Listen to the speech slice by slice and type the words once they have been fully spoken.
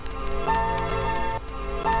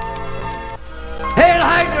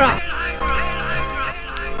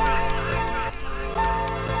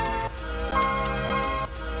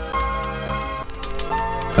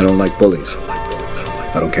I don't like bullies.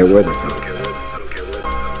 I don't care where they're from.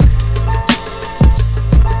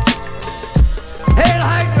 Hail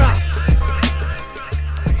Hydra!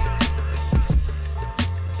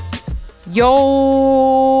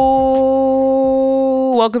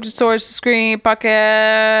 Yo, welcome to Source Screen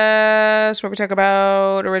Podcast, where we talk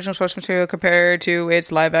about original source material compared to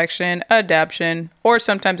its live action adaptation, or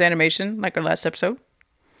sometimes animation, like our last episode.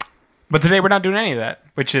 But today we're not doing any of that,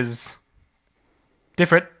 which is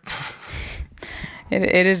different.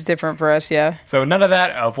 It is different for us, yeah. So none of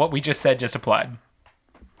that of what we just said just applied.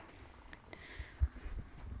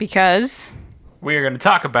 Because We are going to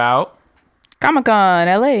talk about... Comic-Con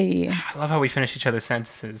LA. I love how we finish each other's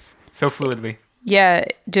sentences so fluidly. Yeah,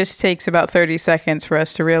 it just takes about 30 seconds for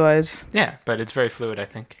us to realize. Yeah, but it's very fluid, I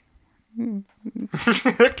think.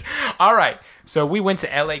 All right. So we went to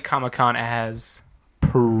LA Comic-Con as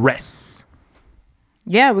press.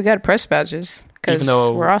 Yeah, we got press badges because Even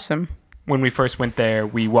though- we're awesome. When we first went there,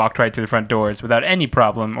 we walked right through the front doors without any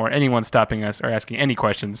problem or anyone stopping us or asking any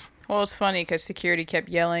questions. Well, it's funny because security kept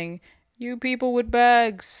yelling, "You people with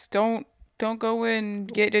bags, don't go in,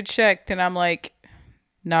 get it checked." And I'm like,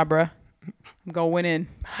 "Nah, bruh, I'm going in,"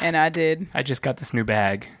 and I did. I just got this new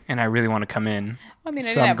bag, and I really want to come in. I mean, I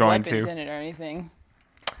So didn't I'm have going weapons to. in it or anything.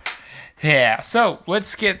 Yeah, so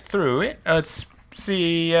let's get through it. Let's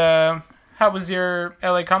see, how was your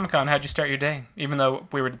LA Comic-Con? How'd you start your day? Even though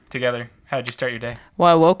we were together, how'd you start your day? Well,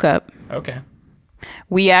 I woke up. Okay.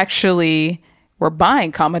 We actually were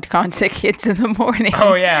buying Comic-Con tickets in the morning.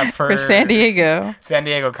 Oh, yeah, for San Diego. San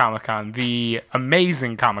Diego Comic-Con, the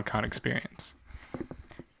amazing Comic-Con experience.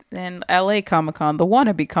 And LA Comic-Con, the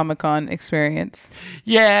wannabe Comic-Con experience.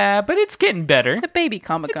 Yeah, but it's getting better. It's a baby It's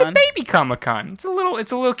Comic-Con. a baby Comic-Con. It's a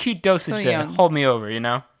little cute dosage So to young. hold me over, you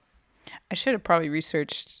know? I should have probably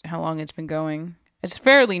researched how long it's been going. It's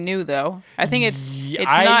fairly new, though. I think it's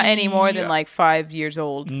not any more than like 5 years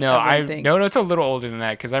old. No, wouldn't think. no, it's a little older than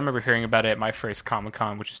that because I remember hearing about it at my first Comic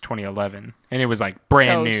Con, which was 2011, and it was like brand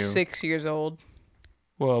So new. 6 years old.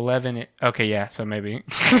 Well, 11. Okay, yeah, so maybe.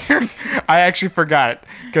 I actually forgot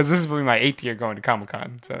because this will be my 8th year going to Comic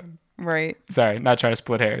Con. So Right. sorry, not trying to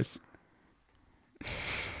split hairs.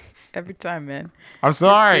 Every time, man. I'm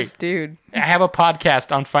sorry. This dude. I have a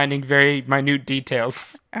podcast on finding very minute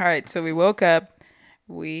details. All right, so we woke up,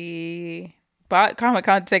 we bought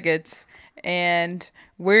Comic-Con tickets, and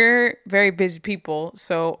we're very busy people.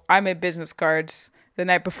 So I made business cards the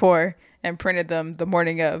night before and printed them the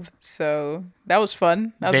morning of. So that was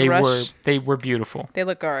fun. That was a rush. They were beautiful. They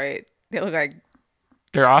look all right. They look like,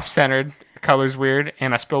 They're off-centered, the color's weird,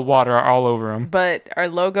 and I spilled water all over them. but our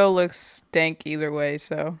logo looks dank either way.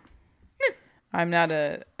 So I'm not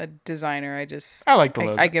a designer. I like the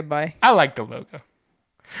logo. I get by. I like the logo.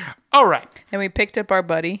 All right. And we picked up our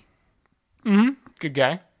buddy. Good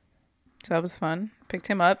guy. So that was fun. Picked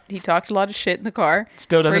him up. He talked a lot of shit in the car.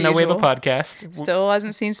 Still doesn't per know we have a usual. podcast. Still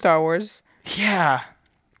hasn't seen Star Wars. Yeah.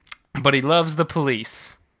 But he loves the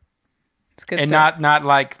police. It's good And stuff. not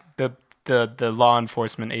like the law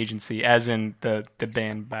enforcement agency, as in the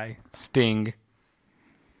band by Sting.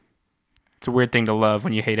 It's a weird thing to love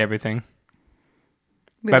when you hate everything.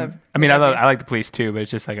 We But, love- I mean, we I love you. like the police too, but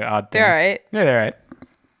it's just like an odd thing. They're all right. Yeah, they're all right.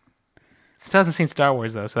 Still hasn't seen Star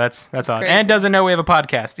Wars though, so that's odd. crazy. And doesn't know we have a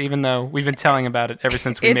podcast, even though we've been telling about it ever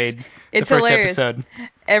since we It's- made the it's first hilarious. episode.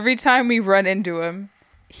 Every time we run into him,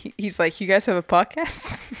 he's like, "You guys have a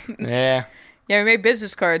podcast?" Yeah. Yeah, we made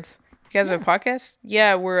business cards. You guys have a podcast?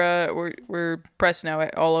 Yeah, we're press now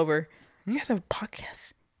all over. You guys have a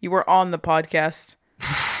podcast? You were on the podcast.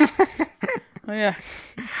 Oh yeah.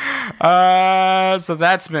 So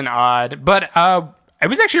that's been odd, but it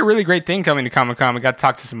was actually a really great thing coming to Comic-Con. We got to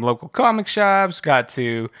talk to some local comic shops, got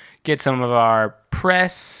to get some of our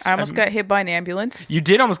press. I almost got hit by an ambulance. You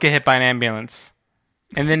did almost get hit by an ambulance,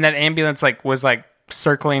 and then that ambulance was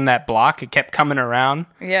circling that block. It kept coming around.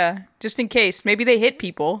 Yeah, just in case. Maybe they hit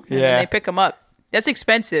people and Yeah. then they pick them up. That's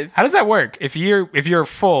expensive. How does that work? If you're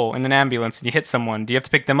full in an ambulance and you hit someone, do you have to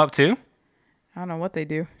pick them up too? I don't know what they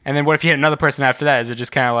do. And then what if you hit another person after that? Is it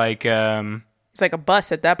just kind of like It's like a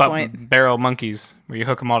bus at that point. barrel monkeys where you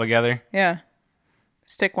hook them all together? Yeah.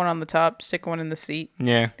 Stick one on the top, stick one in the seat.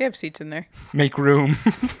 Yeah. They have seats in there. Make room.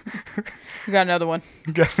 We got another one.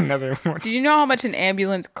 Got another one. Do you know how much an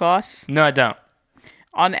ambulance costs? No, I don't.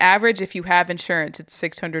 On average, if you have insurance, it's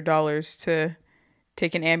 $600 to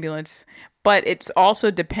take an ambulance. But it's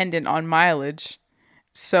also dependent on mileage.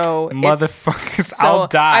 So Motherfuckers, I'll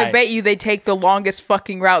die. I bet you they take the longest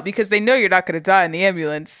fucking route because they know you're not going to die in the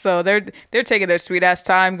ambulance. So they're taking their sweet ass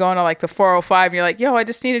time going to like the 405. And you're like, yo, I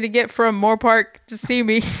just needed to get from Moore Park to see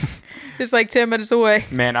me. It's like 10 minutes away.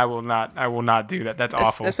 Man, I will not do that. That's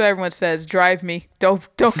awful. That's what everyone says. Drive me. Don't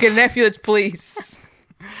get an ambulance, please.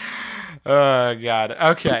 Oh God.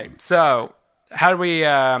 Okay. So how do we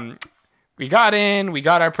got in, we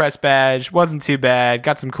got our press badge, wasn't too bad,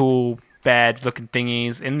 got some cool badge looking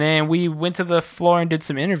thingies, and then we went to the floor and did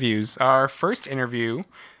some interviews. Our first interview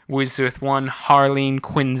was with one Harleen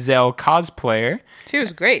Quinzel cosplayer. She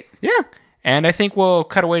was great. Yeah. And I think we'll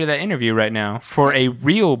cut away to that interview right now for a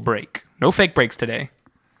real break. No fake breaks today.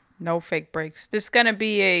 No fake breaks. This is going to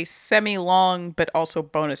be a semi-long but also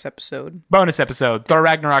bonus episode. Bonus episode. Thor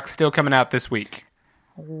Ragnarok still coming out this week.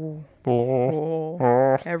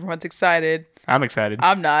 Everyone's excited. I'm excited.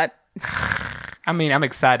 I'm not. I mean, I'm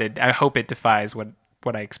excited. I hope it defies what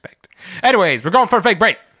I expect. Anyways, we're going for a fake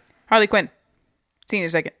break. Harley Quinn. See you in a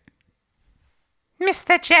second.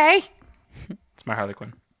 Mr. J. It's my Harley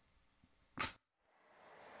Quinn.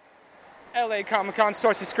 LA Comic Con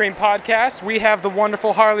Sources Screen Podcast. We have the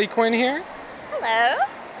wonderful Harley Quinn here. Hello.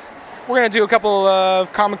 We're going to do a couple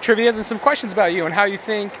of comic trivias and some questions about you and how you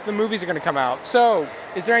think the movies are going to come out. So,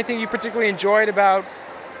 is there anything you particularly enjoyed about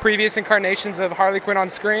previous incarnations of Harley Quinn on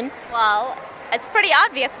screen? Well, it's pretty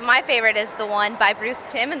obvious. My favorite is the one by Bruce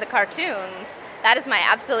Timm in the cartoons. That is my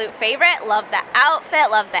absolute favorite. Love the outfit,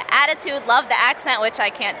 love the attitude, love the accent, which I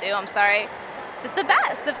can't do. I'm sorry. Just the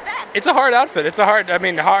best. It's a hard outfit. It's a hard.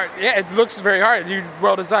 Yeah, it looks very hard.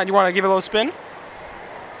 Well designed. You want to give it a little spin?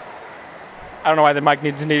 I don't know why the mic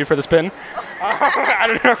is needed for the spin. I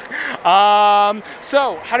don't know.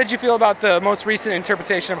 So, how did you feel about the most recent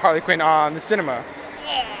interpretation of Harley Quinn on the cinema?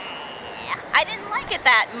 Yeah. I didn't like it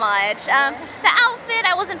that much. The outfit,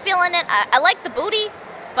 I wasn't feeling it. I liked the booty,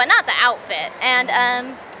 but not the outfit. And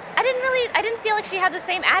I didn't feel like she had the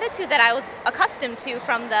same attitude that I was accustomed to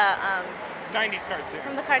from the 90s cartoon.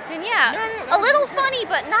 From the cartoon, yeah. A little funny,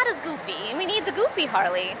 but not as goofy. We need the goofy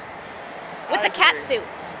Harley with the cat suit.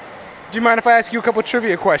 Do you mind if I ask you a couple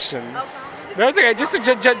trivia questions? No, it's okay. Just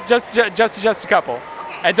a couple.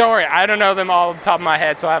 Okay. And don't worry, I don't know them all off the top of my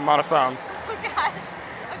head, so I have them on a phone. Oh gosh.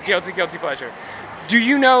 Okay. Guilty pleasure. Do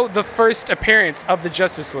you know the first appearance of the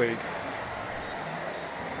Justice League?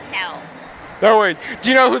 No. No worries. Do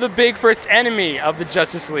you know who the big first enemy of the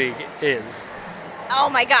Justice League is? Oh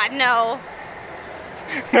my God, no.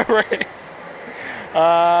 No worries.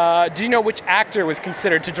 Do you know which actor was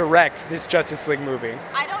considered to direct this Justice League movie?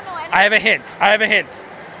 I don't know any. I have a hint.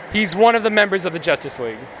 He's one of the members of the Justice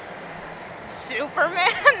League.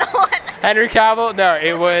 Superman? What? Henry Cavill? No,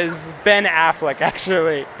 it was Ben Affleck,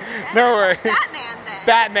 actually. No worries. Batman, then.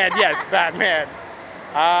 Batman, yes, Batman.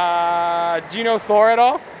 Do you know Thor at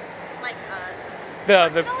all? Like, The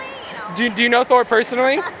personally, you know. Do you know Thor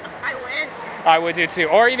personally? I wish. I would do too.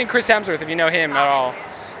 Or even Chris Hemsworth, if you know him at all.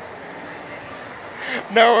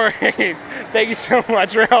 No worries. Thank you so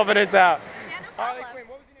much for helping us out. Yeah, no problem. Harley Quinn,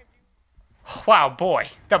 what was your name? Wow, boy,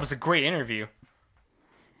 that was a great interview.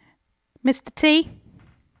 Mr. T?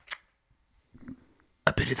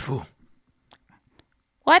 A bit of fool.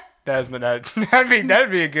 What? That'd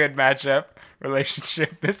be a good matchup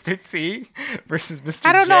relationship, Mr. T versus Mr.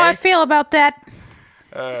 I don't know J. how I feel about that.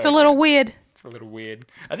 It's a little weird. It's a little weird.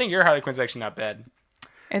 I think your Harley Quinn's actually not bad.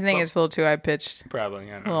 I think it's a little too high-pitched. Probably.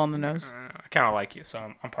 I don't A know. little on the nose. I kind of like you, so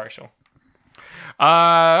I'm partial.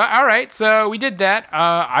 All right, so we did that.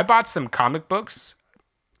 I bought some comic books.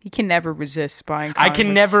 You can never resist buying I comic can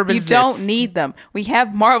books. never resist. You don't need them. We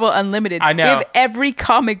have Marvel Unlimited. I know. We have every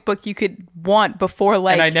comic book you could want before,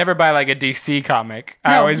 like... And I never buy like a DC comic.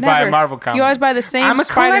 I No, always buy a never. Marvel comic. You always buy the same I'm a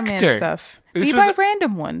Spider-Man collector. stuff. This You was buy a-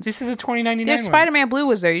 random ones. This is a $20.99 There's one. Spider-Man Blue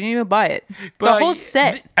was there. You didn't even buy it. But the whole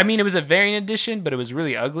set. It was a variant edition, but it was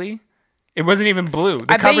really ugly. It wasn't even blue.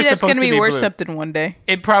 The I bet you cover's that's supposed going to be be worth blue. something one day.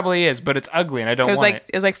 It probably is, but it's ugly, and I don't It was want like it.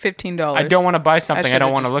 it was like $15. I don't want to buy something I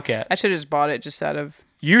don't want to just- look at. I should have just bought it just out of...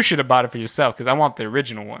 You should have bought it for yourself, because I want the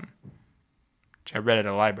original one, which I read at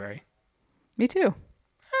a library. Me too.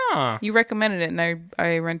 Huh. You recommended it, and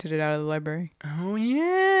I rented it out of the library. Oh,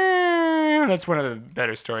 yeah. That's one of the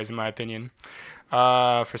better stories, in my opinion,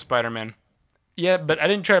 for Spider-Man. Yeah, but I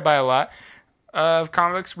didn't try to buy a lot of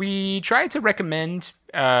comics. We tried to recommend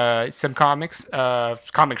some comics,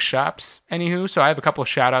 comic shops, anywho. So I have a couple of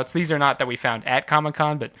shout-outs. These are not that we found at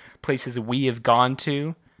Comic-Con, but places we have gone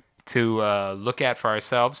to look at for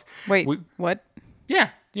ourselves. Wait, what? Yeah,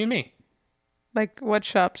 you and me. Like, what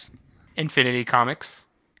shops? Infinity Comics.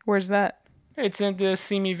 Where's that? It's in the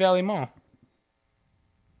Simi Valley Mall.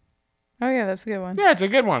 Oh yeah, that's a good one. Yeah, it's a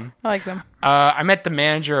good one. I like them. I met the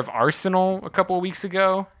manager of Arsenal a couple of weeks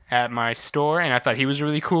ago at my store, and I thought he was a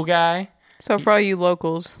really cool guy. So for all you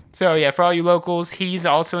locals, So yeah, for all you locals, he's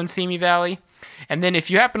also in Simi Valley. And then if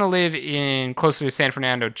you happen to live in closer to San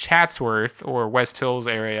Fernando, Chatsworth, or West Hills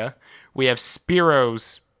area, we have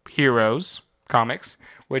Spiro's Heroes comics,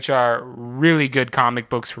 which are really good comic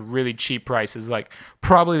books for really cheap prices. Like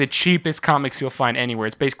probably the cheapest comics you'll find anywhere.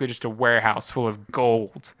 It's basically just a warehouse full of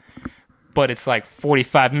gold. But it's like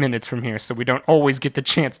 45 minutes from here, so we don't always get the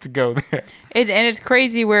chance to go there. and it's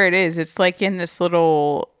crazy where it is. It's like in this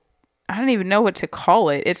little, I don't even know what to call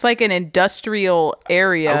it. It's like an industrial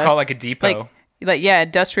area. I would call it like a depot. Like yeah,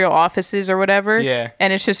 industrial offices or whatever. Yeah.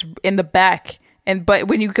 And it's just in the back. But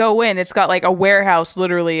when you go in, it's got like a warehouse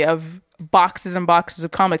literally of boxes and boxes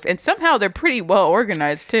of comics, and somehow they're pretty well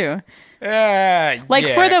organized too. Like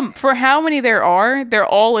yeah. for how many there are, they're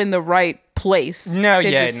all in the right place. No,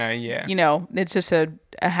 They're yeah, just, no, yeah. You know, it's just a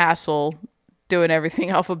hassle doing everything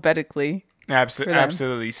alphabetically.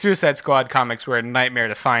 Absolutely. Suicide Squad comics were a nightmare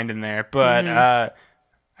to find in there, but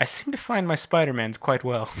I seem to find my Spider-Mans quite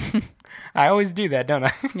well. I always do that, don't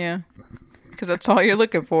I? Yeah, because that's all you're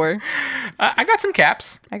looking for. I got some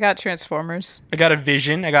caps. I got Transformers. I got a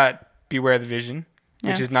Vision. I got Beware the Vision,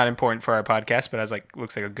 which Yeah. is not important for our podcast, but I was like,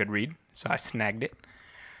 looks like a good read, so I snagged it.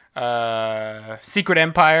 Secret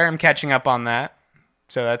Empire. I'm catching up on that,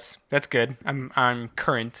 so that's good. I'm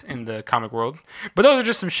current in the comic world. But those are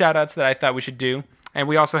just some shout outs that I thought we should do. And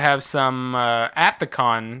we also have some at the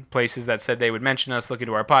con places that said they would mention us, look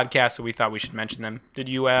into our podcast, so we thought we should mention them. Did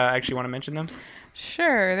you actually want to mention them?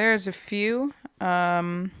 Sure, there's a few.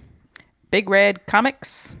 Big Red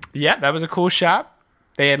Comics. Yeah, that was a cool shop.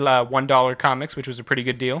 They had $1 comics, which was a pretty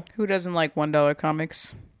good deal. Who doesn't like $1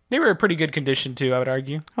 comics? They were in pretty good condition, too, I would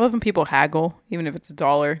argue. I love when people haggle, even if it's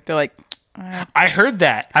 $1. They're like, I heard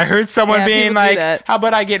that. I heard someone Yeah, being people do like, that. how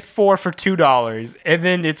about I get 4 for $2? And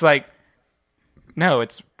then it's like, no,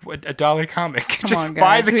 it's $1 comic. come Just on,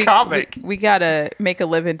 buy guys. the comic. We gotta make a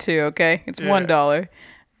living too, okay? It's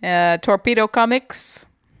 $1. Torpedo Comics.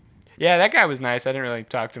 Yeah, that guy was nice. I didn't really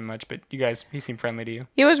talk to him much, but he seemed friendly to you.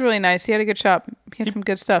 He was really nice. He had a good shop. He had some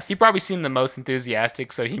good stuff. He probably seemed the most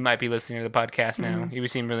enthusiastic, so he might be listening to the podcast now. Mm-hmm. He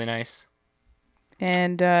seemed really nice.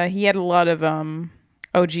 And he had a lot of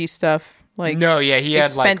OG stuff. Like No, yeah, he had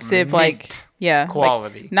expensive, like mint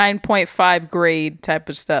quality. quality. 9.5 grade type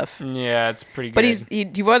of stuff. Yeah, it's pretty good.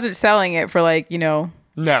 But he wasn't selling it for like, No.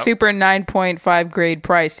 super 9.5 grade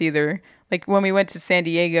price either. Like when we went to San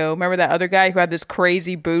Diego, remember that other guy who had this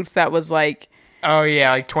crazy booth that was like, Oh yeah,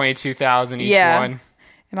 like 22,000 each one.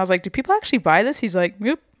 And I was like, do people actually buy this? He's like,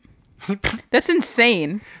 yep. That's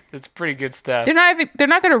insane. That's pretty good stuff. They're not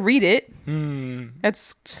going to read it.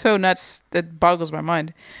 That's so nuts. That boggles my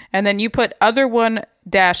mind. And then you put other one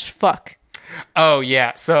dash fuck. Oh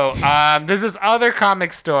yeah. So there's this other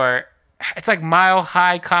comic store. It's like Mile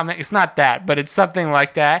High Comic. It's not that, but it's something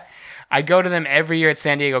like that. I go to them every year at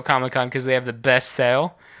San Diego Comic-Con because they have the best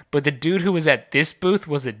sale. But the dude who was at this booth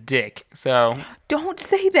was a dick. So Don't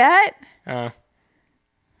say that.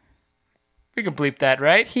 we can bleep that,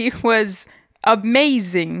 right? He was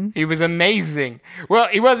amazing. He was amazing. Well,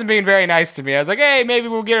 he wasn't being very nice to me. I was like, hey, maybe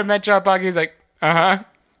we'll get a Metro Pocket. He's like, uh-huh.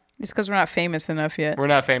 It's because we're not famous enough yet. We're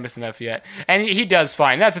not famous enough yet. And he does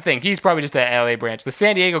fine. That's the thing. He's probably just an LA branch. The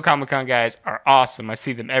San Diego Comic-Con guys are awesome. I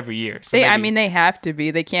see them every year. So They have to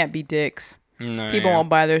be. They can't be dicks. No, People yeah. won't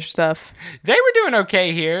buy their stuff. They were doing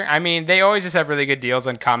okay here. I mean, they always just have really good deals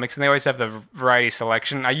on comics, and they always have the variety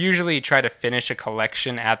selection. I usually try to finish a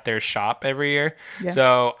collection at their shop every year. Yeah.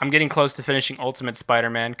 So I'm getting close to finishing Ultimate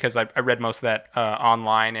Spider-Man because I read most of that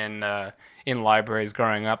online and in libraries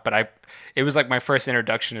growing up. But it was like my first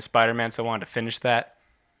introduction to Spider-Man, so I wanted to finish that.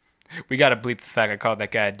 We got to bleep the fact I called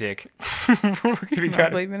that guy a dick.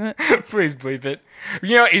 Not believing it. Please bleep it.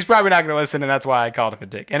 You know, he's probably not going to listen, and that's why I called him a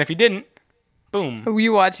dick. And if he didn't, boom. Who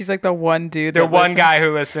you watch, he's like the one dude. The that one listens. guy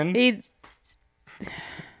who listened. He's...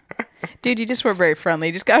 Dude, you just were very friendly.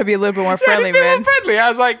 You just got to be a little bit more Yeah, friendly, just be a little man. friendly. I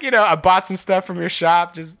was like, I bought some stuff from your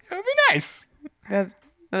shop. Just, it would be nice.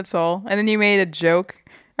 That's all. And then you made a joke.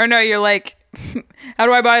 Or no, you're like, how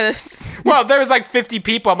do I buy this? Well, there was like 50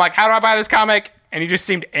 people. I'm like, how do I buy this comic? And he just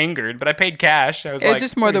seemed angered, but I paid cash. I was It was like,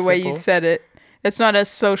 just more the pretty way simple. you said it. It's not a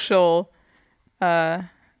social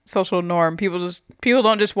norm. People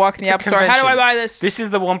don't just walk in the It's a app store. How do I convention. buy this? This is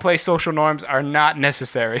the one place social norms are not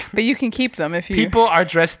necessary. But you can keep them if you. People are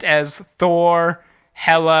dressed as Thor,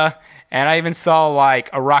 Hela, and I even saw like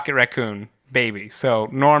a Rocket Raccoon baby. So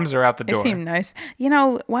norms are out the They door. seem nice.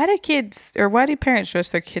 Why do parents dress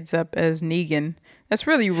their kids up as Negan? That's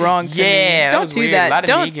really wrong to me. Yeah, that Don't was do weird. that. A lot of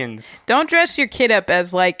don't Negans. don't dress your kid up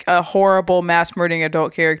as like a horrible mass murdering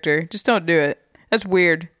adult character. Just don't do it. That's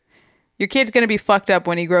weird. Your kid's gonna be fucked up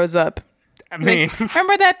when he grows up. I mean,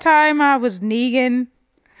 Remember that time I was Negan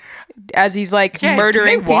as he's like yeah,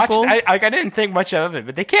 murdering they watched, people? I didn't think much of it,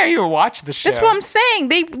 but they can't even watch the show. That's what I'm saying.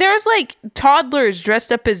 There's like toddlers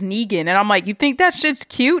dressed up as Negan, and I'm like, you think that shit's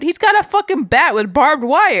cute? He's got a fucking bat with barbed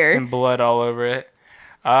wire. And blood all over it.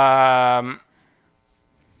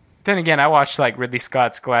 Then again, I watched like Ridley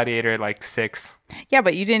Scott's Gladiator at like 6. Yeah,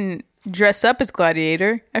 but you didn't dress up as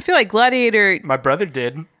Gladiator. I feel like Gladiator. My brother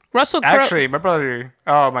did. Russell Crowe. Actually, my brother.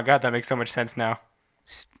 Oh my god, that makes so much sense now.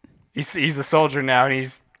 He's a soldier now, and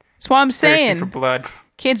he's That's what I'm thirsty saying. for blood.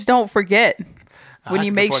 Kids don't forget when That's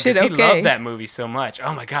you the make point, shit 'cause okay. He loved that movie so much.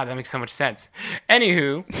 Oh my god, that makes so much sense.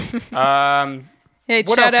 Anywho, Hey,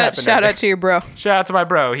 What else shout happened out there? to your bro. shout out to my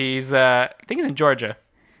bro. He's I think he's in Georgia.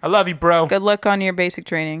 I love you, bro. Good luck on your basic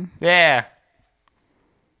training. Yeah.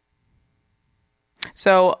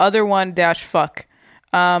 So, other one dash fuck.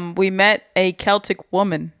 We met a Celtic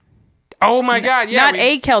woman. Oh my god, yeah. Not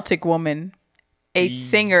a Celtic woman. A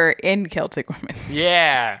singer in Celtic woman.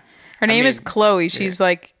 Yeah. Her name is mean, Chloe. She's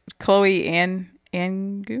like Chloe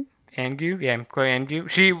Angu. Angu, yeah, Chloe Angu.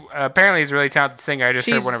 She apparently is a really talented singer. I just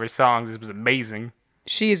heard She's- one of her songs. It was amazing.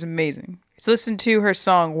 She is amazing. So listen to her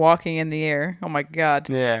song "Walking in the Air." Oh my god.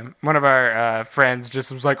 Yeah, one of our friends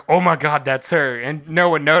just was like, "Oh my god, that's her," and no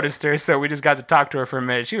one noticed her. So we just got to talk to her for a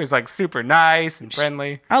minute. She was like super nice and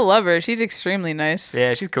friendly. I love her. She's extremely nice.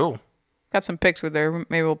 Yeah, she's cool. Got some pics with her.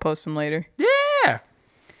 Maybe we'll post them later. Yeah.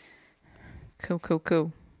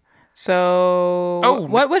 Cool. So, Oh.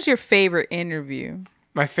 what was your favorite interview?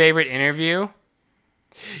 My favorite interview?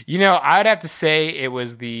 You know, I'd have to say it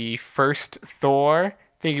was the first Thor. I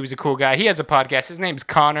think he was a cool guy. He has a podcast. His name's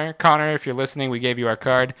Connor. Connor, if you're listening, we gave you our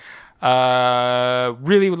card.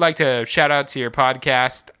 Really would like to shout out to your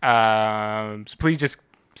podcast. So please just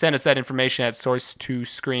send us that information at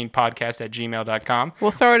source2screenpodcast@gmail.com.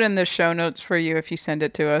 We'll throw it in the show notes for you if you send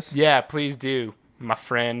it to us. Yeah, please do, my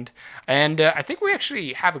friend. And I think we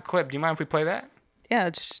actually have a clip. Do you mind if we play that? Yeah,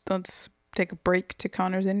 let's take a break to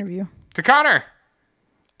Connor's interview. To Connor.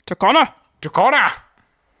 To Connor. To Connor.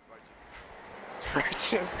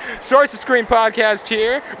 Righteous. Source of Screen podcast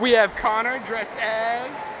here. We have Connor dressed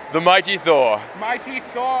as The Mighty Thor. Mighty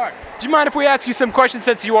Thor. Do you mind if we ask you some questions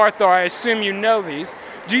since you are Thor? I assume you know these.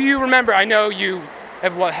 Do you remember, I know you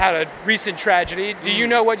have had a recent tragedy. Do you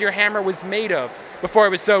know what your hammer was made of before it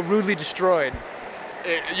was so rudely destroyed?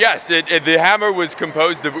 Yes, the hammer was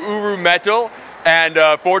composed of Uru metal and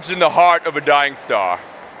forged in the heart of a dying star.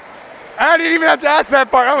 I didn't even have to ask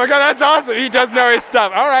that part. Oh my god, that's awesome. He does know his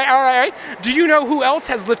stuff. All right. Do you know who else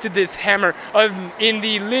has lifted this hammer in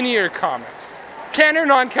the linear comics? Canon or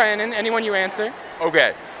non-canon? Anyone you answer?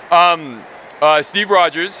 Okay. Steve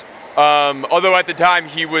Rogers. Although at the time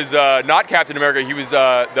he was not Captain America, he was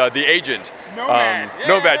the agent. Nomad.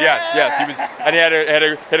 Nomad, yes, he was, and he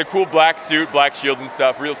had a cool black suit, black shield and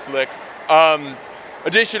stuff, real slick.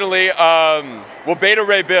 Additionally, Beta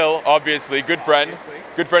Ray Bill, obviously, good friend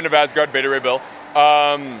of Asgard, Beta Ray Bill.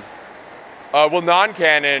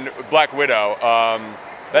 Non-canon Black Widow.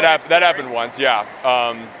 That happened once, yeah.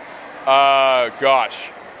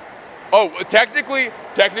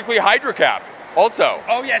 Technically Hydra Cap. Also,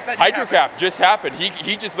 Oh yes, that Hydra Cap just happened.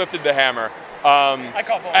 He just lifted the hammer. I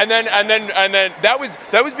call both. And then that was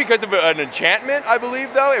because of an enchantment, I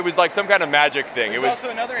believe. Though it was like some kind of magic thing. There's it was also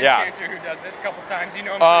another yeah. enchanter who does it a couple times. You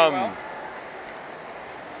know him pretty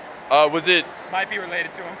well. Was it? Might be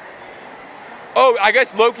related to him. Oh, I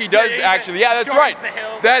guess Loki does yeah, actually. Yeah, that's shortens right. the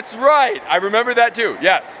hills. That's right. I remember that too.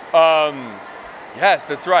 Yes. Yes,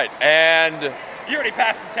 that's right. And You already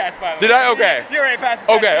passed the test, by the way. Did I? Okay. You already passed the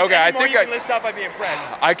test. Okay, If okay, any I more think you I- can list off, I'd be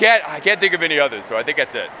impressed. I can't think of any others, so I think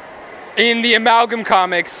that's it. In the Amalgam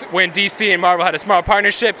Comics, when DC and Marvel had a small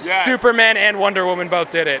partnership, Yes. Superman and Wonder Woman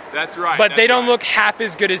both did it. That's right. But they don't look half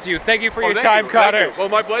as good as you. Thank you for your Thank time, you, Connor. thank you. Well,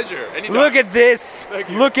 my pleasure. Anytime. Look at this. Thank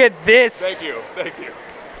you. Look at this. Thank you. Thank you.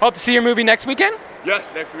 Hope to see your movie next weekend.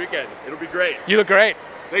 Yes, next weekend. It'll be great. You look great.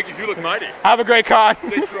 Thank you. You look mighty. Have a great con.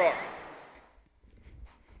 Stay strong.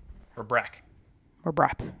 Or Brack. Or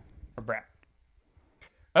Brap. Or Brack.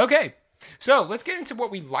 Okay, so let's get into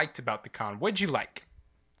what we liked about the con. What'd you like?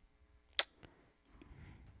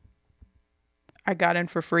 I got in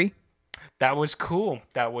for free. That was cool.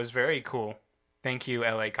 That was very cool. Thank you,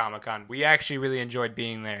 LA Comic Con. We actually really enjoyed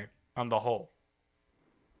being there on the whole.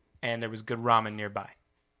 And there was good ramen nearby.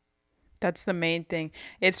 That's the main thing.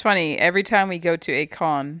 It's funny. Every time we go to a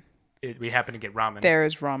con, We happened to get ramen. there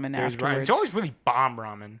is ramen There's ramen. afterwards. It's always really bomb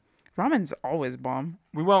ramen. Ramen's always bomb.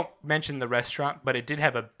 We won't mention the restaurant, but it did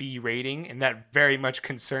have a B rating, and that very much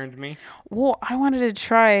concerned me. Well, I wanted to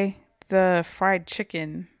try the fried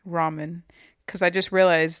chicken ramen because I just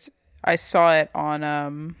realized I saw it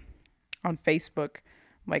on Facebook.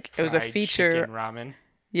 Like it was a Fried feature. chicken ramen.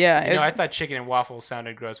 Yeah, You know, I thought chicken and waffles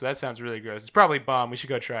sounded gross, but that sounds really gross. It's probably bomb. We should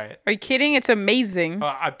go try it. Are you kidding? It's amazing.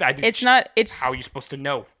 It's not. It's How are you supposed to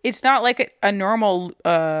know? It's not like a normal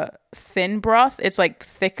thin broth. It's like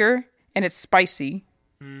thicker and it's spicy.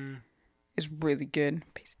 It's really good.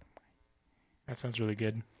 That sounds really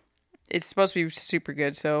good. It's supposed to be super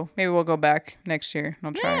good. So maybe we'll go back next year and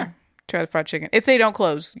I'll try the fried chicken if they don't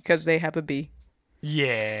close because they have a B.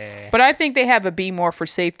 Yeah. But I think they have a B more for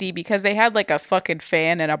safety because they had like a fucking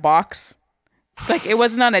fan in a box. Like it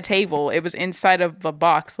wasn't on a table. It was inside of a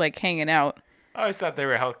box, like hanging out. I always thought they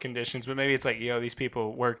were health conditions, but maybe it's like, these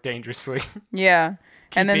people work dangerously. Yeah.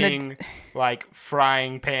 And then Keeping, like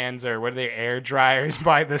frying pans or what are they, air dryers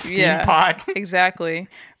by the steam pot. Exactly.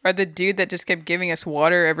 Or the dude that just kept giving us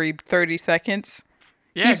water every 30 seconds.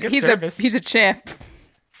 Yeah, good service. He's a champ.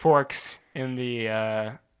 Forks in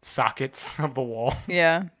the sockets of the wall.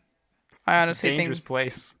 Yeah. I It's honestly a dangerous think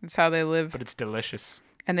place, it's how they live. but it's delicious.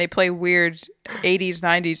 And they play weird 80s,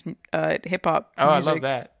 90s hip hop Oh, music. I love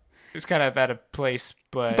that. It was kind of out of place,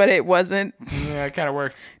 but But it wasn't. yeah, it kind of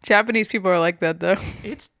worked. Japanese people are like that, though.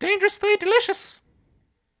 It's dangerously delicious.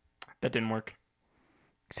 That didn't work.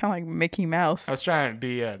 Sound like Mickey Mouse. I was trying to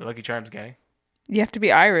be the Lucky Charms guy. You have to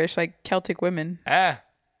be Irish, like Celtic women. Ah.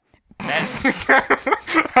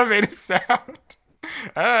 I made a sound.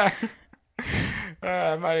 I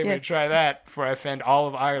might even try that before I offend all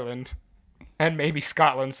of Ireland. And maybe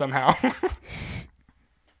Scotland somehow.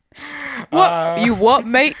 What? You what,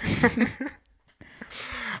 mate?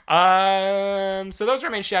 So those are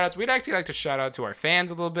our main shout-outs. We'd actually like to shout out to our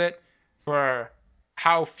fans a little bit for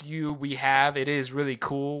how few we have. It is really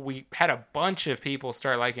cool. We had a bunch of people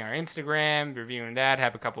start liking our Instagram, reviewing that,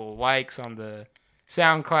 have a couple of likes on the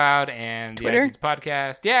SoundCloud and Twitter? the iTunes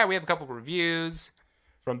podcast. Yeah, we have a couple of reviews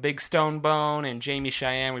from Big Stone Bone and Jamie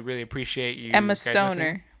Cheyenne. We really appreciate you. Emma guys Stoner.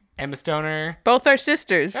 listening. Emma Stoner. Both our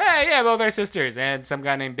sisters. Hey, yeah, both our sisters. And some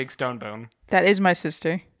guy named Big Stone Bone. That is my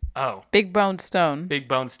sister. Oh, Big Bone Stone. Big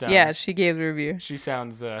Bone Stone. Yeah, she gave the review. She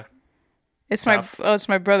sounds It's tough. it's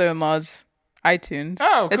my brother-in-law's iTunes.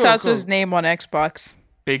 Oh, It's cool, also cool. his name on Xbox.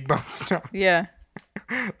 Big Bone Stone. Yeah.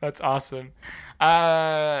 That's awesome.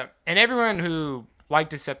 And everyone who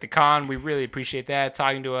liked us at the con, we really appreciate that.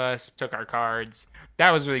 Talking to us, took our cards.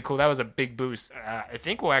 That was really cool. That was a big boost. I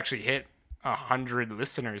think we'll actually hit 100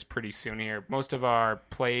 listeners pretty soon here. Most of our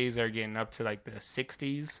plays are getting up to like the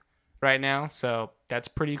 60s right now, so that's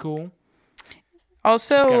pretty cool.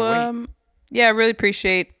 Also, gotta wait. yeah, I really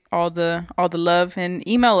appreciate all the love, and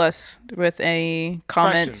email us with any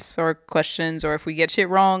comments Questions. or questions, or if we get shit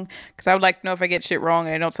wrong, because I would like to know if I get shit wrong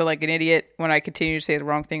and I don't sound like an idiot when I continue to say the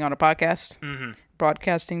wrong thing on a podcast,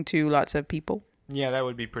 broadcasting to lots of people. Yeah, that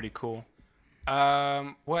would be pretty cool.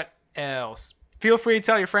 What else? Feel free to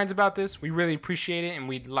tell your friends about this. We really appreciate it, and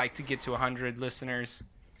we'd like to get to 100 listeners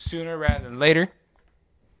sooner rather than later.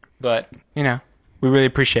 But, we really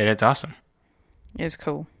appreciate it. It's awesome. It's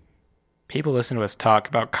cool. People listen to us talk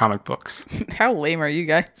about comic books. How lame are you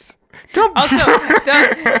guys? Don't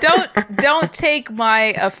Also, don't take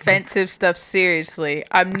my offensive stuff seriously.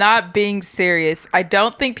 I'm not being serious. I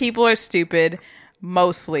don't think people are stupid,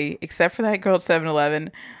 mostly, except for that girl at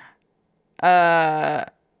 7-Eleven.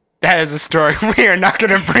 That is a story we are not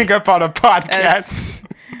going to bring up on a podcast.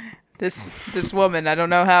 This woman, I don't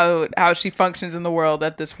know how she functions in the world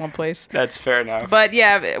at this one place. That's fair enough. But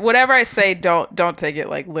yeah, whatever I say, don't take it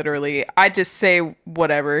like literally. I just say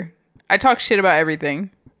whatever. I talk shit about everything.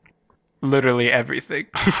 Literally everything.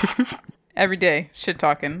 Every day. Shit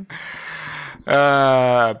talking.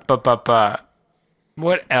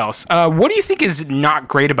 What else? What do you think is not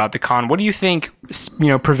great about the con? What do you think,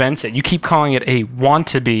 prevents it? You keep calling it a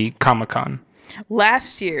want-to-be Comic-Con.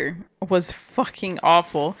 Last year was fucking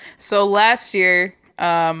awful. So last year,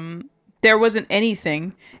 there wasn't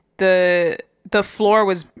anything. The floor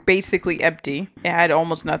was basically empty. It had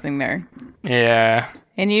almost nothing there. Yeah.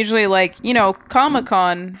 And usually,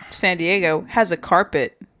 Comic-Con San Diego has a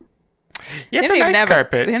carpet. Yeah, it's They a don't even nice have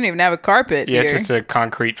carpet. They don't even have a carpet Yeah, here. it's just a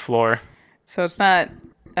concrete floor. So it's not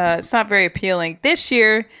very appealing. This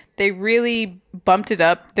year they really bumped it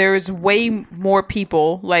up. There was way more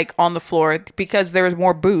people on the floor because there was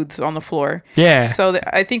more booths on the floor. Yeah. So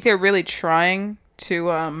I think they're really trying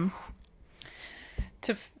to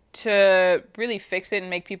really fix it and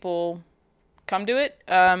make people come to it.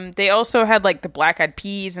 They also had like the Black Eyed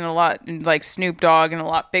Peas and like Snoop Dogg and a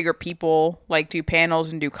lot bigger people like do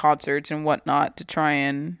panels and do concerts and whatnot to try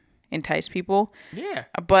and entice people. Yeah.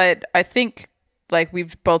 But I think, like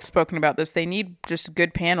we've both spoken about this, they need just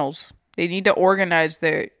good panels. They need to organize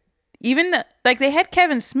like they had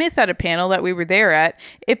Kevin Smith at a panel that we were there at.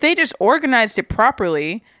 If they just organized it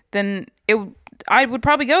properly, then I would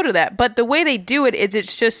probably go to that. But the way they do it is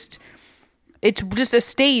it's just a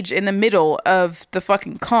stage in the middle of the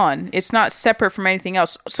fucking con. It's not separate from anything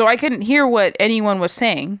else. So I couldn't hear what anyone was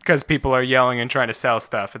saying. Because people are yelling and trying to sell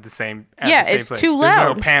stuff at the same it's place. too There's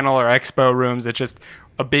loud. no panel or expo rooms. It's just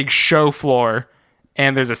a big show floor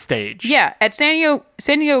and there's a stage. Yeah, at San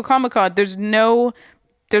Diego Comic-Con, there's no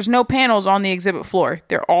panels on the exhibit floor.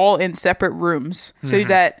 They're all in separate rooms so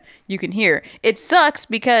that you can hear. It sucks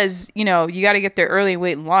because, you got to get there early and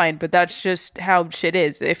wait in line, but that's just how shit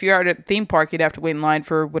is. If you're at a theme park, you'd have to wait in line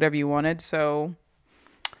for whatever you wanted, so...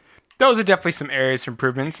 Those are definitely some areas for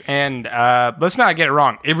improvements, and let's not get it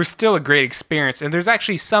wrong. It was still a great experience, and there's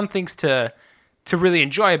actually some things to really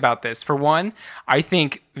enjoy about this. For one, I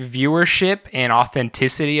think viewership and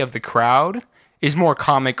authenticity of the crowd is more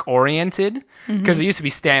comic-oriented, because it used to be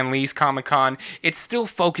Stan Lee's Comic-Con. It's still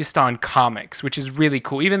focused on comics, which is really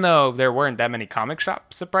cool, even though there weren't that many comic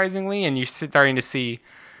shops, surprisingly, and you're starting to see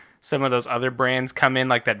some of those other brands come in,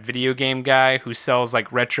 like that video game guy who sells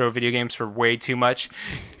like retro video games for way too much.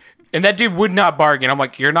 And that dude would not bargain. I'm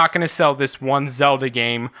like, you're not going to sell this one Zelda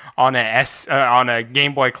game on a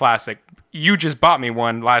Game Boy Classic. You just bought me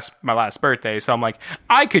one my last birthday, so I'm like,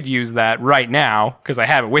 I could use that right now because I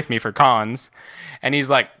have it with me for cons. And he's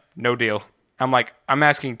like, no deal. I'm like, I'm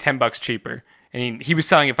asking $10 cheaper, and he was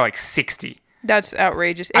selling it for like 60. That's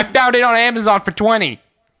outrageous. I found it on Amazon for 20.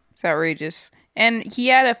 It's outrageous. And he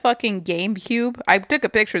had a fucking GameCube. I took a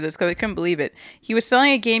picture of this because I couldn't believe it. He was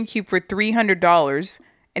selling a GameCube for $300,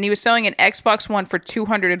 and he was selling an Xbox One for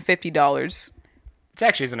 $250. It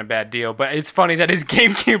actually isn't a bad deal, but it's funny that his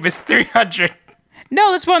GameCube is $300.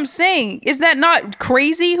 No, that's what I'm saying. Is that not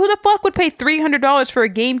crazy? Who the fuck would pay $300 for a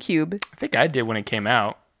GameCube? I think I did when it came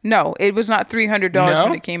out. No, it was not $300 No?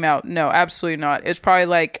 when it came out. No, absolutely not. It's probably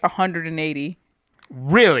like $180.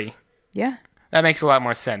 Really? Yeah. That makes a lot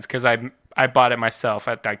more sense because I bought it myself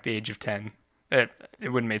at like the age of 10. It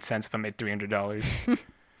wouldn't make sense if I made $300. I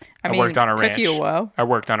I mean, worked on a it ranch. took you a while. I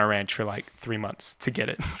worked on a ranch for like 3 months to get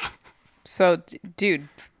it. So, dude,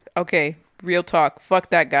 okay, real talk. Fuck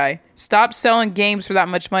that guy. Stop selling games for that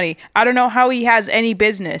much money. I don't know how he has any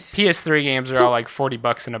business. PS3 games are all like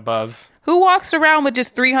 $40 and above. Who walks around with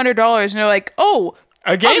just $300 and they're like, oh,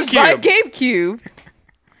 A I'll just buy a GameCube.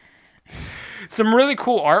 Some really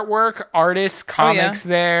cool artwork, artists, comics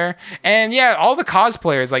there. And yeah, all the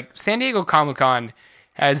cosplayers, like San Diego Comic-Con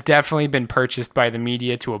has definitely been purchased by the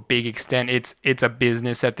media to a big extent. It's a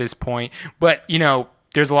business at this point. But,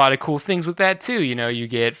 there's a lot of cool things with that too. You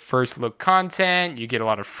get first look content, you get a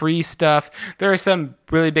lot of free stuff. There are some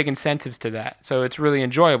really big incentives to that. So it's really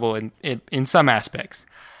enjoyable in some aspects.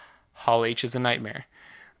 Hall H is a nightmare.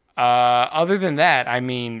 Other than that, I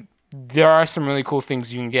mean, there are some really cool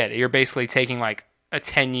things you can get. You're basically taking like a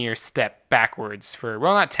 10-year step backwards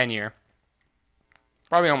not 10 year,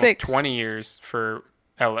 probably almost 6. 20 years for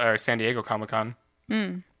San Diego Comic-Con. I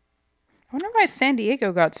wonder why San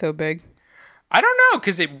Diego got so big. I don't know,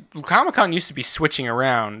 because Comic-Con used to be switching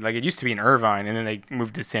around. Like, it used to be in Irvine, and then they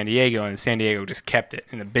moved to San Diego, and San Diego just kept it,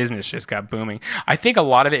 and the business just got booming. I think a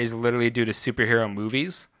lot of it is literally due to superhero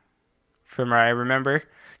movies, from what I remember.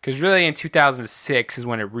 Because really in 2006 is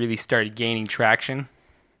when it really started gaining traction.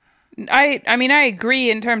 I mean, I agree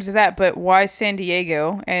in terms of that, but why San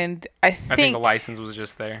Diego? And I think the license was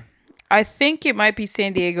just there. I think it might be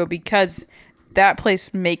San Diego because that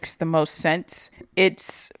place makes the most sense.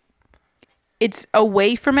 It's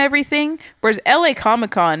away from everything, whereas LA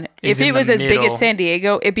Comic-Con, if it was as big as San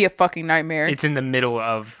Diego, it'd be a fucking nightmare. It's in the middle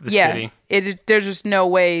of the city. There's just no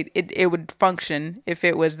way it would function if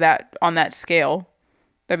it was that on that scale.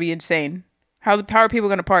 That'd be insane. How are people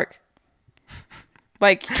going to park?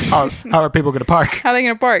 Like, how are people going to park? How are they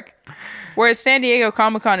going to park? Whereas San Diego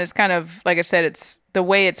Comic-Con is kind of, like I said, it's the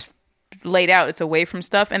way it's laid out. It's away from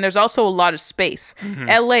stuff, and there's also a lot of space.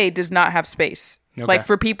 LA does not have space. Okay. Like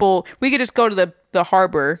for people, we could just go to the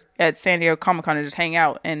harbor at San Diego Comic-Con and just hang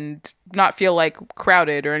out and not feel like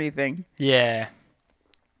crowded or anything. Yeah.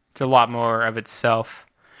 It's a lot more of itself.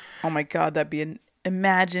 Oh my God, that'd be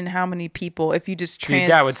imagine how many people if you just Dude,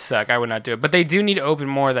 that would suck. I would not do it. But they do need to open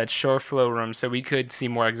more of that shore flow room so we could see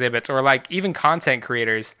more exhibits or like even content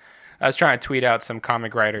creators. I was trying to tweet out some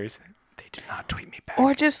comic writers. They did not tweet me back.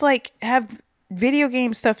 Or just like have video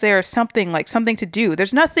game stuff there is something to do.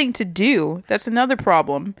 There's nothing to do. That's another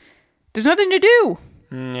problem. There's nothing to do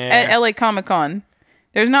at LA Comic Con.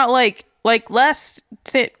 There's not like last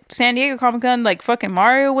San Diego Comic Con, like fucking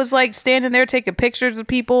Mario was like standing there taking pictures of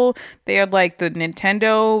people. They had like the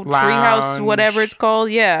Nintendo Treehouse, whatever it's called.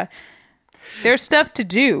 Yeah. There's stuff to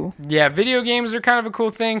do. Yeah, video games are kind of a cool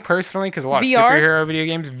thing, personally, because a lot VR? of superhero video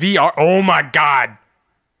games. VR. Oh, my God.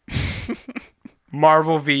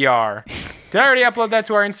 Marvel VR. Did I already upload that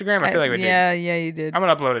to our Instagram? I feel like we did. Yeah, you did. I'm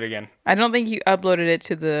going to upload it again. I don't think you uploaded it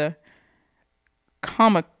to the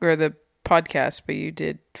comic or the podcast, but you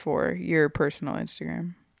did for your personal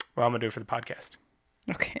Instagram. Well, I'm going to do it for the podcast.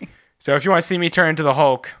 Okay. So if you want to see me turn into the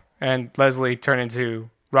Hulk and Leslie turn into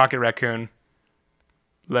Rocket Raccoon,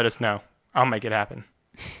 let us know. I'll make it happen.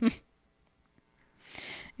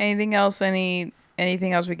 Anything else?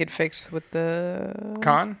 Anything else we could fix with the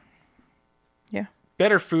Con? Yeah.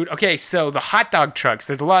 Better food. Okay, so the hot dog trucks.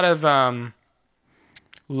 There's a lot of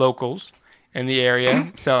locals in the area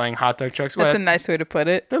selling hot dog trucks. That's a nice way to put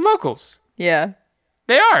it. They're locals. Yeah.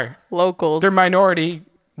 They are. Locals. They're minority,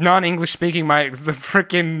 non-English speaking, the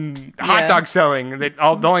freaking hot dog selling. The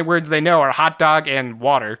only words they know are hot dog and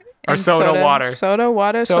water. Or soda water. Soda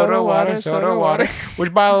water.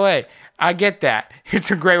 Which, by the way, I get that.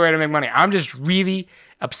 It's a great way to make money. I'm just really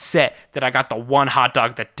upset that I got the one hot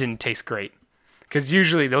dog that didn't taste great. Because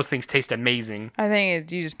usually those things taste amazing. I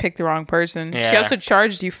think you just picked the wrong person. Yeah. She also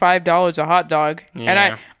charged you $5 a hot dog. Yeah.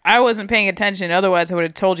 And I wasn't paying attention. Otherwise, I would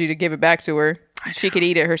have told you to give it back to her. She could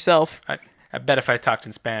eat it herself. I bet if I talked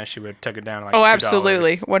in Spanish, she would have took it down like $2. $2.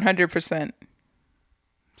 Absolutely. 100%.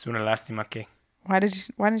 Es una lástima que... Why did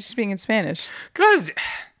you speak in Spanish? Because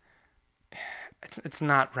it's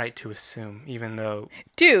not right to assume, even though...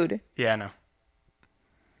 Dude. Yeah, I know.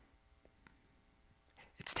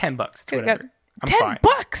 It's $10. It's whatever. I'm fine.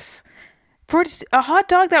 $10 for a hot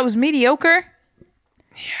dog that was mediocre?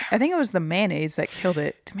 Yeah. I think it was the mayonnaise that killed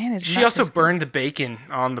it. The mayonnaise. She also burned the bacon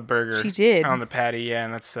on the burger. She did. On the patty, yeah,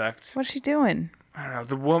 and that sucked. What's she doing? I don't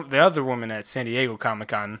know. The other woman at San Diego Comic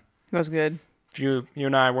Con. That was good. If you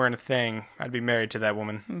and I weren't a thing, I'd be married to that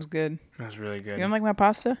woman. It was good. It was really good. You don't like my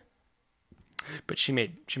pasta? But she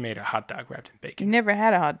made a hot dog wrapped in You bacon. never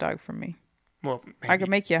had a hot dog from me. Well, I could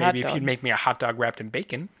make you a hot maybe dog. if you'd make me a hot dog wrapped in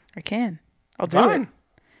bacon. I can. I'll do Fine. it.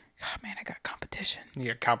 Oh, man, I got competition. You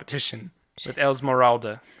got competition with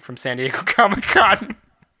Esmeralda from San Diego Comic Con.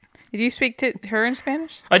 Did you speak to her in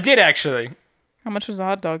Spanish? I did, actually. How much was the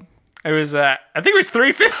hot dog? It was, I think it was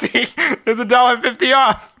 $3.50. It was $1.50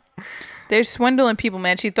 off. They're swindling people,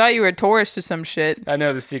 man. She thought you were a tourist or some shit. I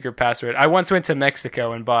know the secret password. I once went to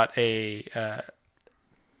Mexico and bought a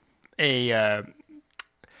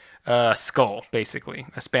skull, basically.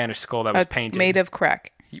 A Spanish skull that was painted. Made of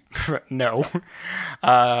crack. No.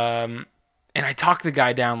 And I talked the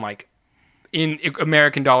guy down, like, in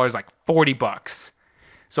American dollars, like $40.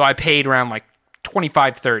 So I paid around, like,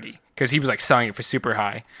 $25-$30, because he was, like, selling it for super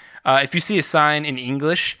high. If you see a sign in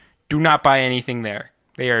English, do not buy anything there.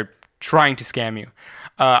 They are trying to scam you.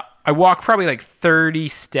 I walk probably, like, 30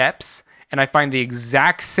 steps, and I find the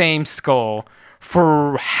exact same skull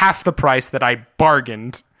for half the price that I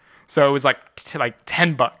bargained. So it was, like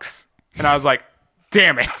 $10. And I was like,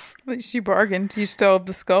 damn it. At least you bargained. You stole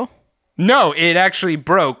the skull? No, it actually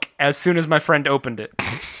broke as soon as my friend opened it.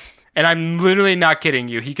 And I'm literally not kidding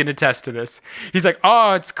you. He can attest to this. He's like,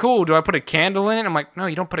 oh, it's cool. Do I put a candle in it? I'm like, no,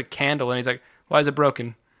 you don't put a candle in it. He's like, why is it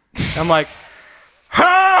broken? I'm like,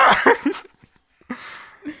 ha!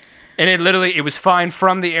 And it was fine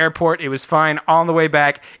from the airport. It was fine on the way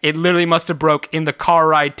back. It literally must have broke in the car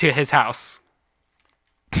ride to his house.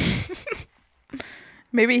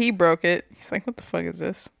 Maybe he broke it. He's like, what the fuck is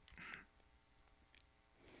this?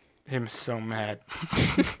 I'm so mad.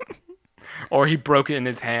 Or he broke it in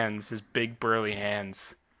his hands, his big burly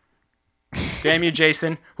hands. Damn you,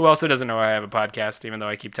 Jason, who also doesn't know I have a podcast, even though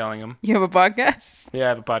I keep telling him. You have a podcast? Yeah, I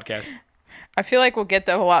have a podcast. I feel like we'll get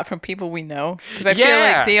that a lot from people we know. Because I feel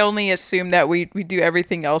like they only assume that we do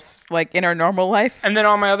everything else like in our normal life. And then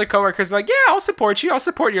all my other coworkers are like, yeah, I'll support you. I'll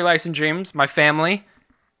support your lives and dreams. My family.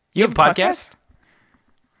 You have a podcast?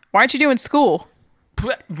 Why aren't you doing school?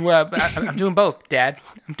 Well, I'm doing both, Dad.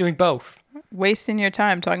 I'm doing both. Wasting your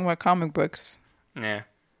time talking about comic books. Yeah.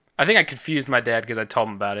 I think I confused my dad because I told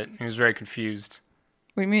him about it. He was very confused.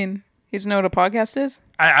 What do you mean? He doesn't know what a podcast is?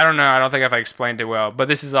 I don't know. I don't think if I explained it well. But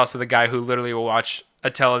this is also the guy who literally will watch a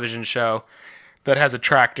television show that has a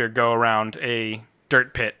tractor go around a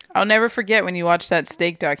dirt pit. I'll never forget when you watched that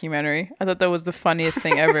steak documentary. I thought that was the funniest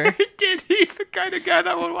thing ever. He did. He's the kind of guy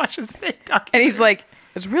that will watch a steak documentary. And he's like,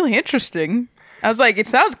 it's really interesting. I was like, it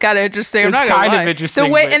sounds kind of interesting. I'm It's not gonna kind of lie. interesting, The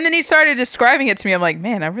way, but- and then he started describing it to me. I'm like,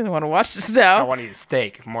 man, I really want to watch this I now. want to eat a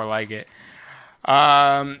steak, more like it.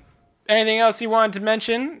 Anything else you wanted to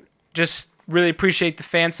mention? Just really appreciate the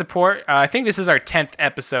fan support. I think this is our 10th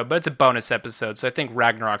episode, but it's a bonus episode, so I think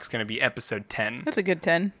Ragnarok's going to be episode 10. That's a good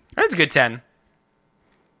 10. That's a good 10.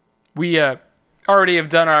 We already have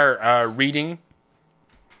done our reading,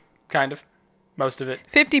 kind of, most of it.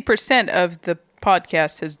 50% of the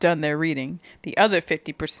podcast has done their reading. The other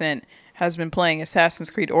 50% has been playing Assassin's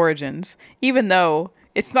Creed Origins, even though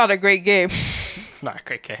it's not a great game. It's not a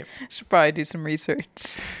great game. Should probably do some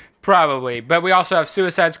research. Probably. But we also have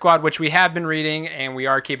Suicide Squad, which we have been reading and we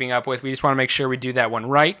are keeping up with. We just want to make sure we do that one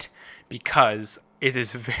right because it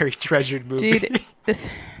is a very treasured movie. Dude,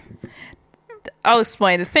 I'll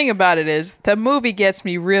explain. The thing about it is the movie gets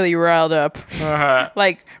me really riled up.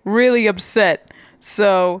 Like, really upset.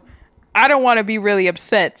 So, I don't want to be really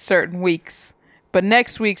upset certain weeks. But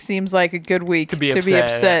next week seems like a good week to be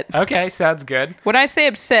upset. Okay, sounds good. When I say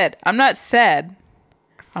upset, I'm not sad.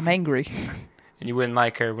 I'm angry. And you wouldn't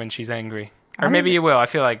like her when she's angry. Or don't maybe even- you will. I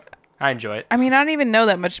feel like I enjoy it. I mean, I don't even know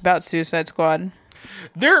that much about Suicide Squad.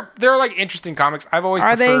 They're like interesting comics. I've always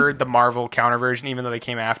Are they? preferred the Marvel counter version, even though they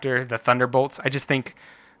came after the Thunderbolts. I just think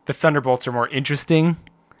the Thunderbolts are more interesting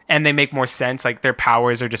and they make more sense. Like their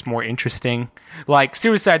powers are just more interesting. Like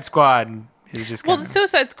Suicide Squad is just Well, kind the of...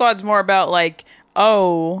 Suicide Squad's more about like,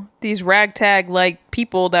 oh, these ragtag like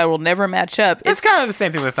people that will never match up. It's kind of the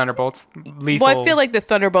same thing with Thunderbolts. Lethal. Well, I feel like the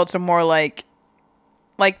Thunderbolts are more like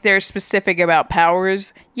they're specific about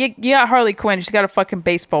powers. You got Harley Quinn. She's got a fucking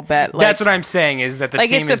baseball bat. Like, that's what I'm saying is that the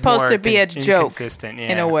like team it's supposed is to more be a joke inconsistent,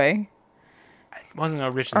 in yeah. a way, It wasn't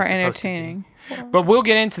originally or supposed to be. entertaining. But we'll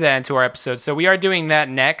get into that into our episode. So we are doing that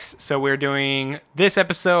next. So we're doing this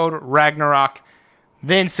episode, Ragnarok,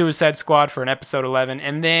 then Suicide Squad for an episode 11,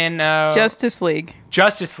 and then Justice League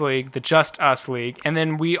Justice League, the Just Us League, and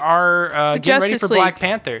then we are getting ready Justice for Black League.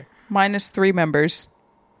 Panther. minus 3 members.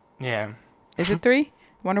 Yeah, Is it 3?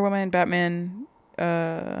 Wonder Woman, Batman,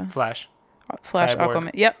 Flash. Flash, Cyborg.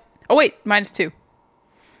 Aquaman. Yep. Oh wait, minus 2.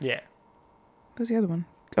 Yeah, Who's the other one?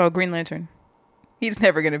 Oh, Green Lantern. He's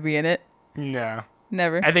never gonna be in it. no.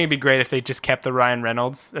 Never. I think it'd be great if they just kept the Ryan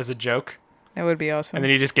Reynolds as a joke, That would be awesome. and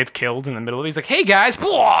then he just gets killed in the middle of it. He's like, "Hey guys!"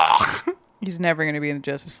 blah." He's never gonna be in the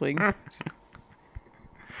Justice League.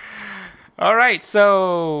 All right,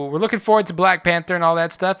 so we're looking forward to Black Panther and all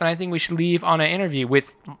that stuff, and I think we should leave on an interview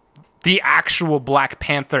with the actual Black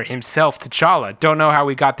Panther himself, T'Challa. Don't know how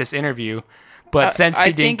we got this interview, but since I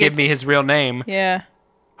he didn't think give me it's- his real name, Yeah.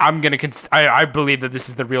 I'm gonna. I believe that this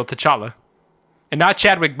is the real T'Challa, and not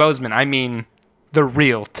Chadwick Boseman. I mean, the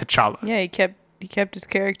real T'Challa, Yeah, he kept his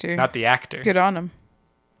character. not the actor. Good on him.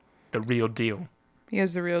 The real deal. He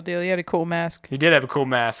has the real deal. He had a cool mask. He did have a cool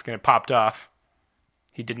mask, and it popped off.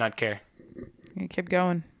 He did not care. He kept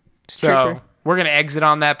going. It's So trooper. we're going to exit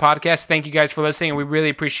on that podcast. Thank you guys for listening, and we really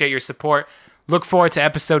appreciate your support. Look forward to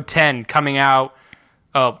episode 10 coming out.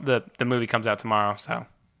 Oh, the movie comes out tomorrow, so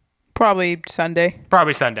Probably Sunday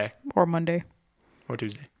probably Sunday or Monday. or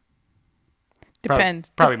Tuesday. Depends.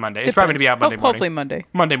 Probably Monday. It's probably going to be out Monday morning. Hopefully Monday.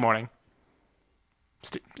 Monday morning.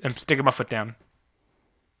 I'm sticking my foot down.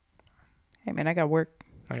 Hey man, I got work.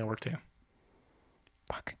 I got work too.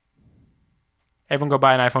 Fuck. Everyone go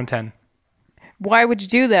buy an iPhone 10. Why would you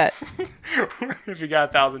do that? If you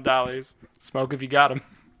got $1,000. Smoke if you got them.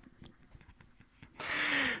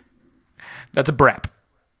 That's a brep.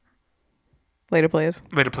 Later, players.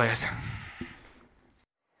 Way to play us.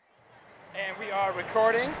 And we are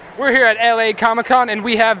recording. We're here at LA Comic Con, and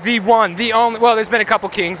we have the one, the only. Well, there's been a couple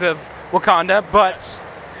kings of Wakanda, but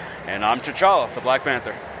And I'm T'Challa, the Black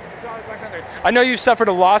Panther. I know you've suffered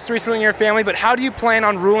a loss recently in your family, but how do you plan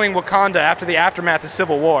on ruling Wakanda after the aftermath of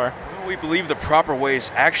Civil War? We believe the proper way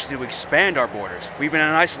is actually to expand our borders. We've been in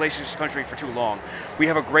an isolationist country for too long. We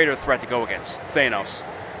have a greater threat to go against, Thanos.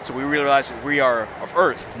 So we realize that we are of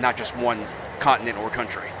Earth, not just one continent or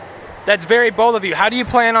country. That's very bold of you. How do you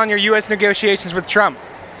plan on your U.S. negotiations with Trump?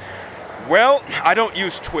 Well, I don't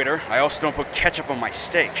use Twitter. I also don't put ketchup on my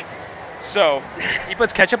steak. So, He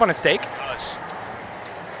puts ketchup on a steak?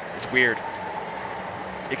 it's weird.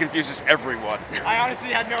 It confuses everyone. I honestly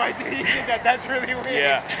had no idea you did that. That's really weird.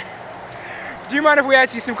 Yeah. Do you mind if we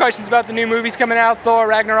ask you some questions about the new movies coming out, Thor,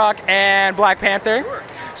 Ragnarok, and Black Panther? Sure.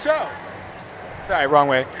 So, sorry, wrong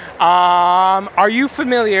way. Are you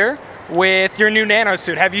familiar with your new nano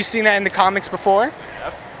suit? Have you seen that in the comics before?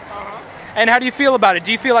 Yes. And how do you feel about it?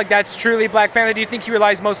 Do you feel like that's truly Black Panther? Do you think he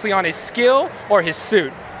relies mostly on his skill or his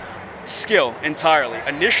suit? Skill entirely.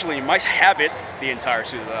 Initially, my habit, the entire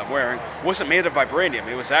suit that I'm wearing, wasn't made of vibranium.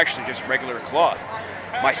 It was actually just regular cloth.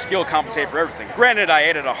 my skill compensated for everything. Granted, I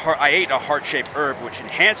ate a heart-shaped herb, which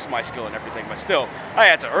enhanced my skill and everything, but still, I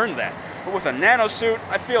had to earn that. But with a nano suit,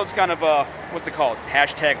 I feel it's kind of a, what's it called?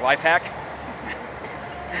 Hashtag life hack?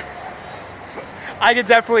 I could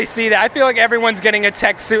definitely see that. I feel like everyone's getting a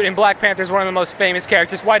tech suit, and Black Panther's one of the most famous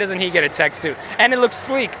characters. Why doesn't he get a tech suit? And it looks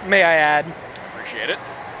sleek, may I add. Appreciate it.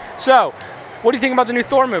 So, what do you think about the new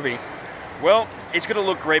Thor movie? Well, it's going to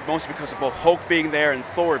look great mostly because of both Hulk being there and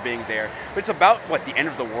Thor being there. But it's about, what, the end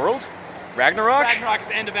of the world? Ragnarok? Ragnarok's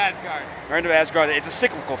the end of Asgard. End of Asgard. It's a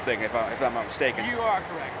cyclical thing, if I'm not mistaken. You are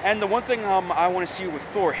correct. And the one thing I want to see with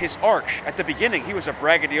Thor, his arc, at the beginning, he was a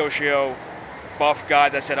braggadocio, buff guy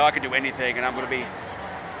that said, I can do anything, and I'm going to be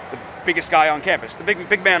the biggest guy on campus, the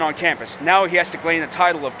big man on campus. Now he has to claim the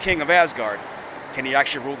title of King of Asgard. Can he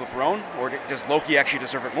actually rule the throne, or does Loki actually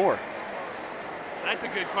deserve it more? That's a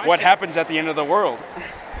good question. What happens at the end of the world?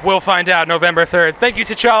 We'll find out November 3rd. Thank you,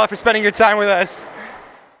 T'Challa, for spending your time with us.